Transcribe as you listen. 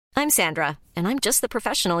I'm Sandra, and I'm just the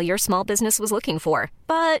professional your small business was looking for.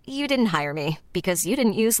 But you didn't hire me because you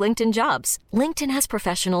didn't use LinkedIn Jobs. LinkedIn has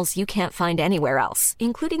professionals you can't find anywhere else,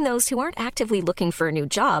 including those who aren't actively looking for a new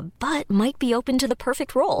job, but might be open to the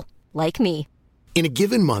perfect role, like me. In a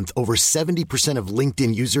given month, over 70% of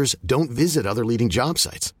LinkedIn users don't visit other leading job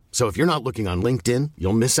sites. So if you're not looking on LinkedIn,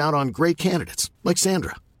 you'll miss out on great candidates like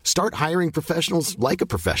Sandra. Start hiring professionals like a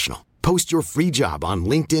professional. Post your free job on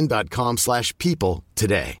linkedin.com/people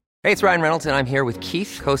today. Hey, it's Ryan Reynolds, and I'm here with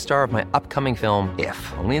Keith, co-star of my upcoming film, If,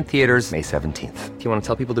 only in theaters May 17th. Do you want to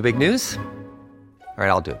tell people the big news? All right,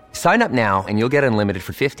 I'll do it. Sign up now and you'll get unlimited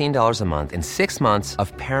for $15 a month and 6 months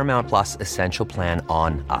of Paramount Plus Essential Plan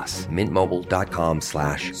on us.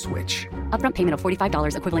 MintMobile.com/switch. Upfront payment of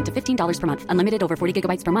 $45 equivalent to $15 per month. Unlimited over 40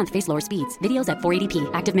 gigabytes per month. Face lower speeds. Videos at 480p.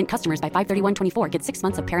 Active Mint customers by 531.24 get 6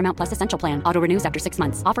 months of Paramount Plus Essential Plan. Auto renews after 6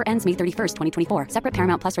 months. Offer ends May 31st, 2024. Separate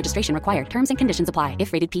Paramount Plus registration required. Terms and conditions apply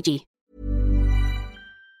if rated PG.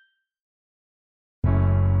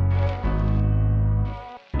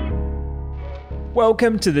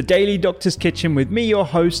 Welcome to the Daily Doctor's Kitchen with me, your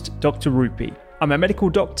host, Dr. Rupy. I'm a medical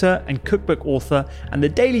doctor and cookbook author, and the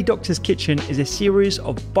Daily Doctor's Kitchen is a series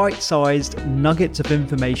of bite-sized nuggets of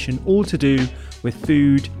information all to do with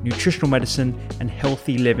food, nutritional medicine, and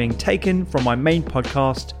healthy living, taken from my main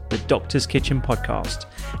podcast, the Doctor's Kitchen Podcast.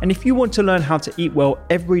 And if you want to learn how to eat well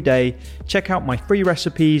every day, check out my free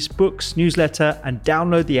recipes, books, newsletter, and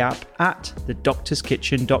download the app at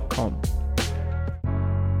thedoctorskitchen.com.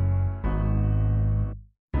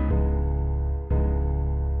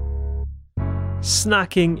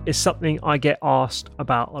 Snacking is something I get asked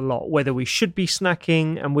about a lot, whether we should be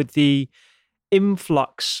snacking, and with the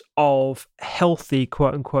influx of healthy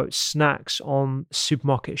quote-unquote snacks on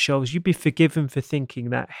supermarket shelves, you'd be forgiven for thinking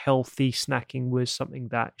that healthy snacking was something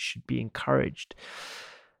that should be encouraged.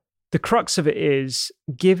 The crux of it is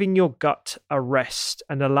giving your gut a rest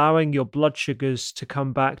and allowing your blood sugars to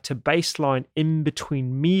come back to baseline in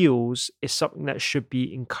between meals is something that should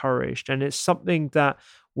be encouraged. And it's something that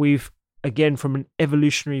we've, again, from an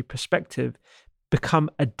evolutionary perspective, become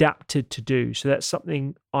adapted to do. So that's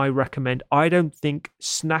something I recommend. I don't think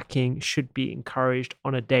snacking should be encouraged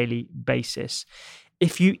on a daily basis.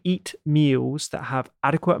 If you eat meals that have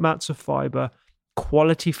adequate amounts of fiber,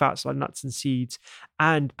 quality fats like nuts and seeds,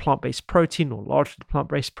 and plant-based protein or largely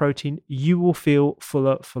plant-based protein, you will feel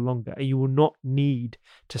fuller for longer and you will not need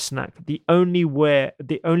to snack. The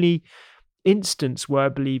only instance where I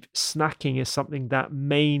believe snacking is something that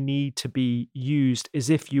may need to be used is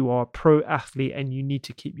if you are a pro athlete and you need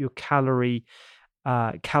to keep your calories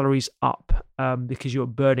up because you're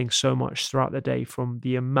burning so much throughout the day from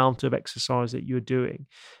the amount of exercise that you're doing.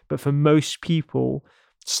 But for most people,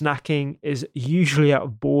 snacking is usually out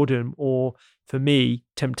of boredom or, for me,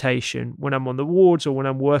 temptation. When I'm on the wards or when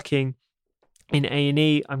I'm working in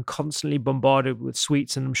A&E, I'm constantly bombarded with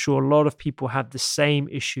sweets, and I'm sure a lot of people have the same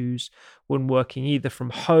issues when working either from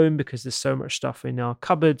home because there's so much stuff in our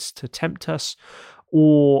cupboards to tempt us,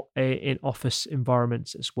 or in office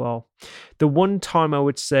environments as well. The one time I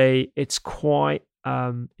would say it's quite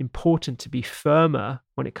important to be firmer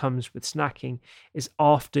when it comes with snacking is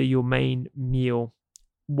after your main meal.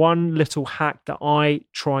 One little hack that I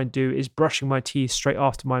try and do is brushing my teeth straight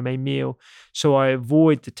after my main meal, so I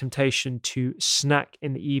avoid the temptation to snack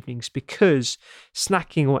in the evenings, because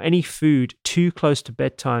snacking or any food too close to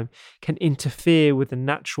bedtime can interfere with the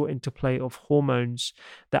natural interplay of hormones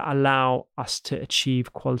that allow us to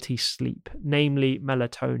achieve quality sleep, namely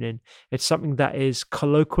melatonin. It's something that is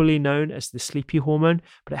colloquially known as the sleepy hormone,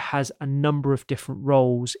 but it has a number of different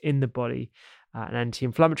roles in the body. An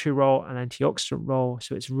anti-inflammatory role, an antioxidant role.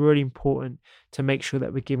 So it's really important to make sure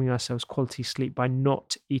that we're giving ourselves quality sleep by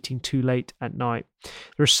not eating too late at night.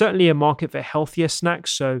 There is certainly a market for healthier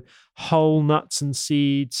snacks, so whole nuts and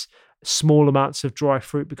seeds, small amounts of dry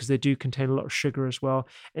fruit because they do contain a lot of sugar as well,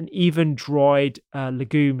 and even dried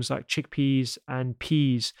legumes like chickpeas and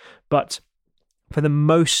peas. But for the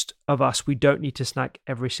most of us, we don't need to snack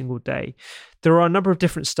every single day. There are a number of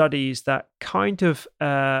different studies that kind of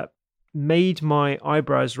made my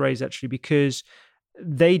eyebrows raise, actually, because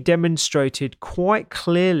they demonstrated quite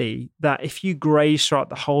clearly that if you graze throughout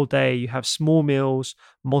the whole day, you have small meals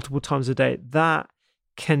multiple times a day, that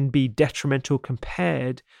can be detrimental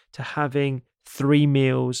compared to having 3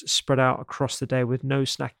 meals spread out across the day with no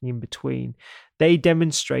snacking in between. They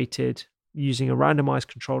demonstrated, using a randomized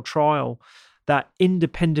controlled trial, that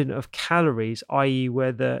independent of calories, i.e.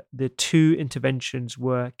 where the two interventions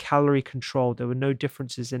were calorie controlled, there were no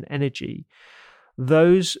differences in energy.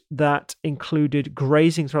 Those that included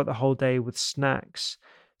grazing throughout the whole day with snacks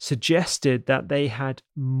suggested that they had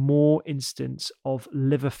more instance of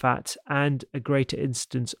liver fat and a greater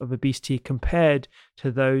instance of obesity compared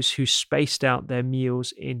to those who spaced out their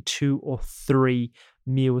meals in 2 or 3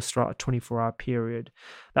 meals throughout a 24-hour period.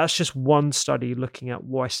 That's just one study looking at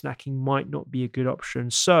why snacking might not be a good option.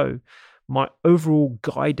 So my overall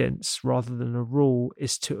guidance, rather than a rule,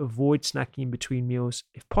 is to avoid snacking in between meals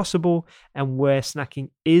if possible, and where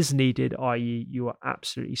snacking is needed, i.e. you are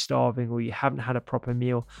absolutely starving or you haven't had a proper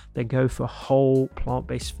meal, then go for whole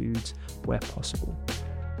plant-based foods where possible.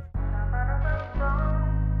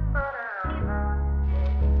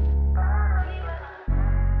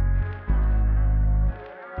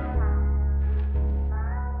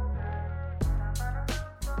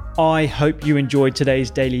 I hope you enjoyed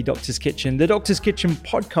today's Daily Doctor's Kitchen. The Doctor's Kitchen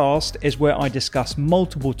podcast is where I discuss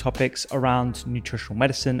multiple topics around nutritional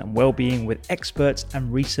medicine and well-being with experts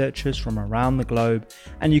and researchers from around the globe.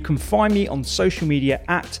 And you can find me on social media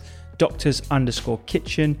at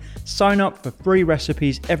doctors_kitchen. Sign up for free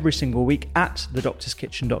recipes every single week at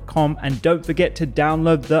thedoctorskitchen.com. And don't forget to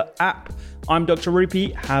download the app. I'm Dr.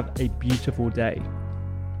 Rupy. Have a beautiful day.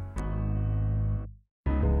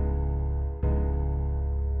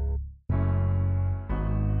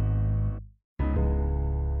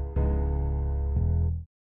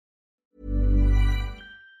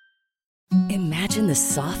 Imagine the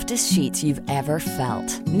softest sheets you've ever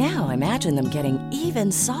felt. Now imagine them getting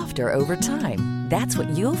even softer over time. That's what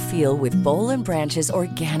you'll feel with Boll & Branch's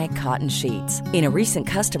organic cotton sheets. In a recent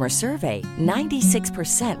customer survey,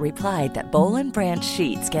 96% replied that Boll & Branch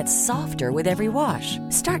sheets get softer with every wash.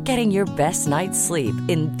 Start getting your best night's sleep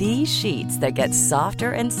in these sheets that get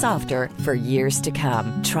softer and softer for years to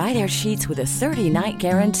come. Try their sheets with a 30-night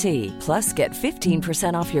guarantee. Plus, get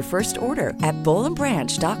 15% off your first order at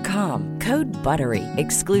bollandbranch.com. Code BUTTERY.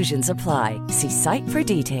 Exclusions apply. See site for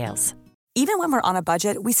details. Even when we're on a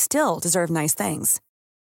budget, we still deserve nice things.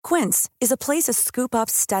 Quince is a place to scoop up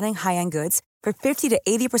stunning high-end goods for 50 to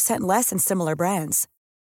 80% less than similar brands.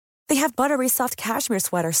 They have buttery soft cashmere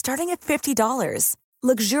sweaters starting at $50,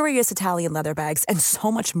 luxurious Italian leather bags, and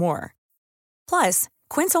so much more. Plus,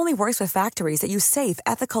 Quince only works with factories that use safe,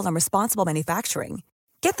 ethical, and responsible manufacturing.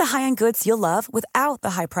 Get the high-end goods you'll love without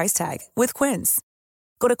the high price tag with Quince.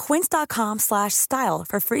 Go to quince.com/style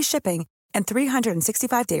for free shipping and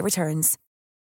 365-day returns.